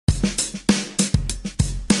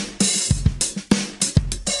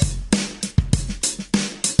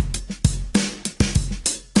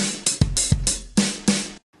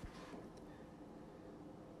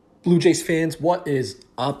Blue Jays fans, what is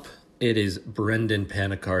up? It is Brendan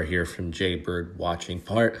Panikar here from Jaybird Watching,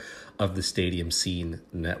 part of the Stadium Scene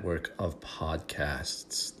network of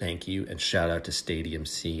podcasts. Thank you and shout out to Stadium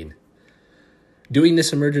Scene. Doing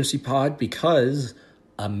this emergency pod because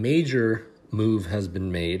a major move has been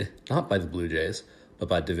made, not by the Blue Jays, but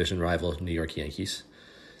by division rival New York Yankees.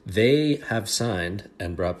 They have signed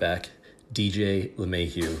and brought back DJ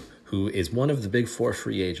LeMahieu, who is one of the big four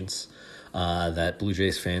free agents that Blue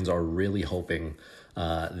Jays fans are really hoping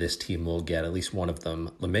this team will get, at least one of them.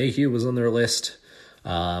 LeMahieu was on their list,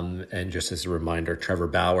 and just as a reminder, Trevor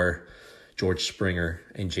Bauer, George Springer,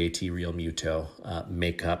 and JT Realmuto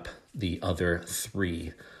make up the other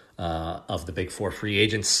three of the big four free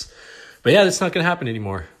agents. But yeah, that's not going to happen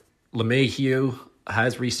anymore. LeMahieu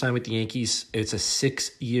has re-signed with the Yankees. It's a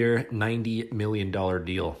 6-year, $90 million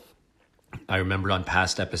deal. I remember on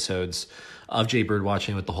past episodes of Jaybird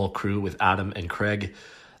Watching with the whole crew, with Adam and Craig,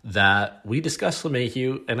 that we discussed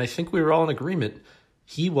LeMahieu, and I think we were all in agreement.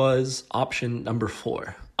 He was option number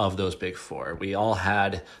 4 of those big four. We all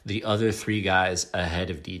had the other three guys ahead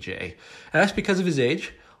of DJ. And that's because of his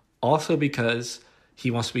age, also because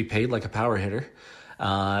he wants to be paid like a power hitter.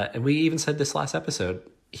 And we even said this last episode,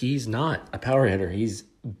 he's not a power hitter. He's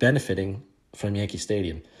benefiting from Yankee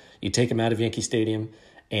Stadium. You take him out of Yankee Stadium,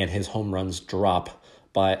 and his home runs drop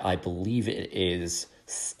by, I believe it is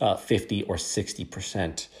 50 or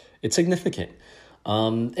 60%. It's significant.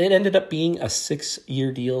 It ended up being a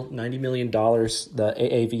 6-year deal, $90 million. The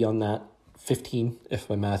AAV on that, 15, if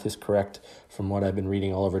my math is correct, from what I've been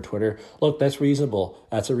reading all over Twitter. Look, that's reasonable.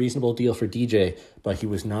 That's a reasonable deal for DJ, but he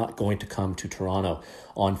was not going to come to Toronto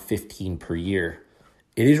on 15 per year.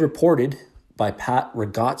 It is reported by Pat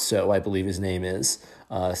Ragazzo, I believe his name is,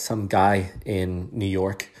 some guy in New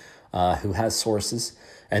York who has sources,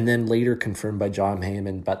 and then later confirmed by John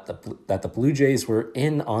Heyman that the Blue Jays were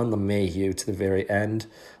in on LeMahieu to the very end.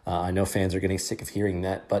 I know fans are getting sick of hearing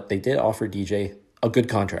that, but they did offer DJ a good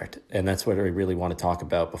contract, and that's what I really want to talk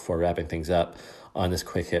about before wrapping things up on this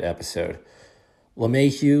quick hit episode.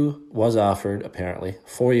 LeMahieu was offered, apparently,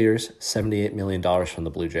 4 years, $78 million from the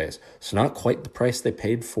Blue Jays. So not quite the price they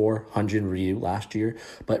paid for Hyun-Jin Ryu last year,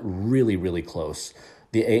 but really, really close.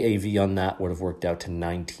 The AAV on that would have worked out to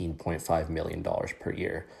 $19.5 million per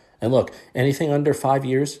year. And look, anything under 5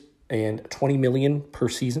 years and $20 million per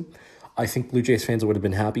season, I think Blue Jays fans would have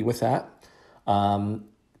been happy with that.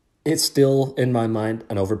 It's still, in my mind,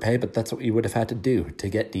 an overpay, but that's what you would have had to do to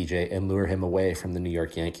get DJ and lure him away from the New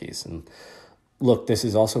York Yankees. And look, this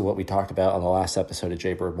is also what we talked about on the last episode of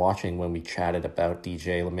Jaybird Watching when we chatted about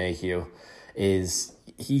DJ LeMahieu, is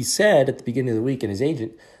he said at the beginning of the week, and his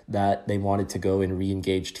agent, that they wanted to go and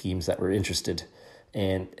re-engage teams that were interested.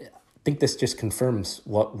 And I think this just confirms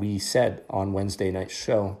what we said on Wednesday night's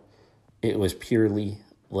show. It was purely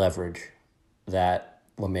leverage that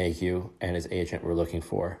LeMahieu and his agent were looking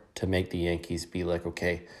for to make the Yankees be like,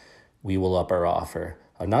 okay, we will up our offer.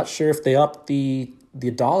 I'm not sure if they upped the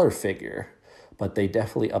dollar figure, but they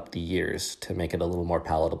definitely upped the years to make it a little more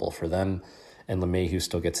palatable for them, and LeMahieu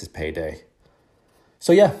still gets his payday.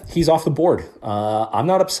 So yeah, he's off the board. I'm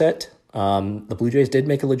not upset. The Blue Jays did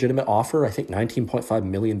make a legitimate offer, I think $19.5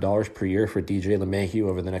 million per year for DJ LeMahieu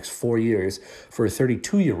over the next 4 years for a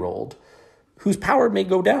 32-year-old whose power may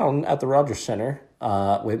go down at the Rogers Center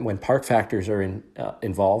when park factors are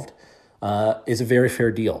involved, is a very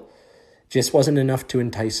fair deal. Just wasn't enough to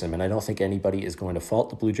entice him, and I don't think anybody is going to fault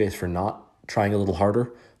the Blue Jays for not trying a little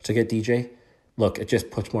harder to get DJ. Look, it just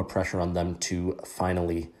puts more pressure on them to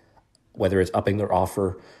finally, whether it's upping their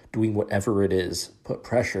offer, doing whatever it is, put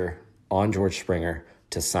pressure on George Springer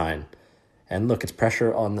to sign. And look, it's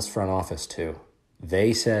pressure on this front office too.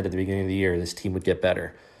 They said at the beginning of the year this team would get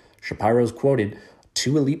better. Shapiro's quoted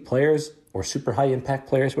 2 elite players or super high impact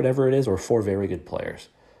players, whatever it is, or 4 very good players.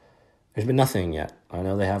 There's been nothing yet. I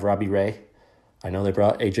know they have Robbie Ray. I know they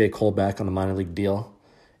brought AJ Cole back on a minor league deal.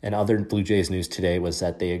 And other Blue Jays news today was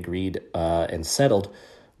that they agreed and settled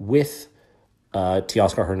with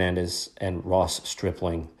Teoscar Hernandez and Ross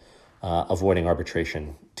Stripling avoiding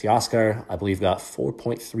arbitration. Teoscar, I believe, got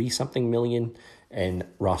 4.3 something million, and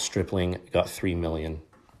Ross Stripling got $3 million.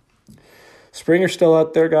 Springer's still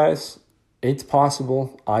out there, guys. It's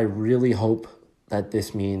possible. I really hope that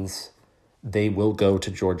this means they will go to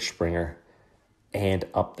George Springer and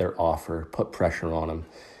up their offer, put pressure on him,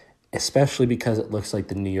 especially because it looks like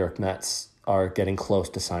the New York Mets are getting close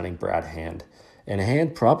to signing Brad Hand. And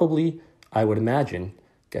Hand probably, I would imagine,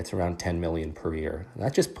 gets around $10 million per year. And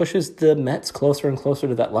that just pushes the Mets closer and closer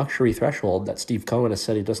to that luxury threshold that Steve Cohen has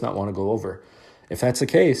said he does not want to go over. If that's the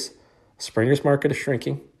case, Springer's market is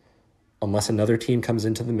shrinking, unless another team comes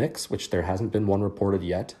into the mix, which there hasn't been one reported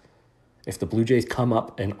yet. If the Blue Jays come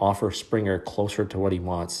up and offer Springer closer to what he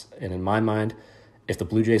wants, and in my mind, if the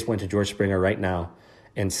Blue Jays went to George Springer right now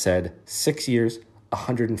and said 6 years,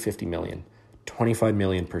 $150 million, $25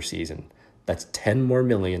 million per season, that's $10 more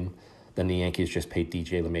million than the Yankees just paid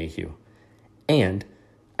DJ LeMahieu. And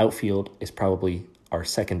outfield is probably our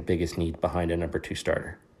second biggest need behind a number 2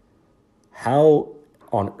 starter. How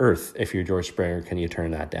on earth, if you're George Springer, can you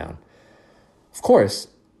turn that down? Of course,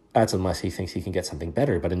 that's unless he thinks he can get something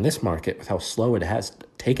better. But in this market, with how slow it has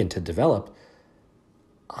taken to develop,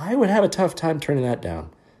 I would have a tough time turning that down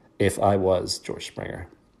if I was George Springer.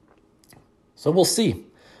 So we'll see.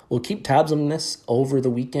 We'll keep tabs on this over the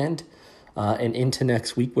weekend and into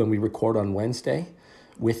next week when we record on Wednesday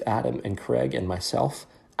with Adam and Craig and myself.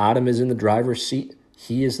 Adam is in the driver's seat.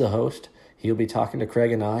 He is the host. He'll be talking to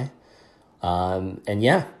Craig and I.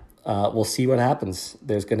 We'll see what happens.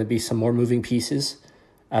 There's going to be some more moving pieces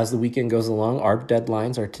as the weekend goes along. Our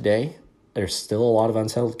deadlines are today. There's still a lot of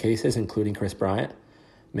unsettled cases, including Chris Bryant.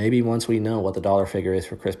 Maybe once we know what the dollar figure is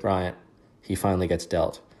for Chris Bryant, he finally gets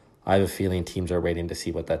dealt. I have a feeling teams are waiting to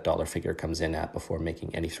see what that dollar figure comes in at before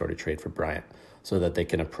making any sort of trade for Bryant so that they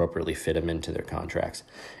can appropriately fit him into their contracts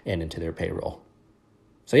and into their payroll.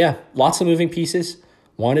 So yeah, lots of moving pieces.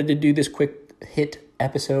 Wanted to do this quick hit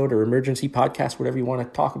episode or emergency podcast, whatever you want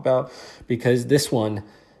to talk about, because this one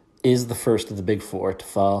is the first of the big 4 to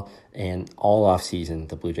fall, and all offseason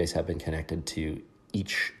the Blue Jays have been connected to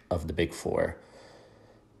each of the big 4.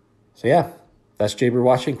 So yeah, that's Jaber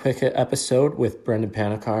watching quick hit episode with Brendan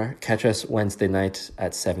Panikar. Catch us Wednesday night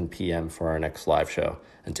at 7 p.m. for our next live show.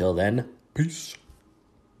 Until then, peace.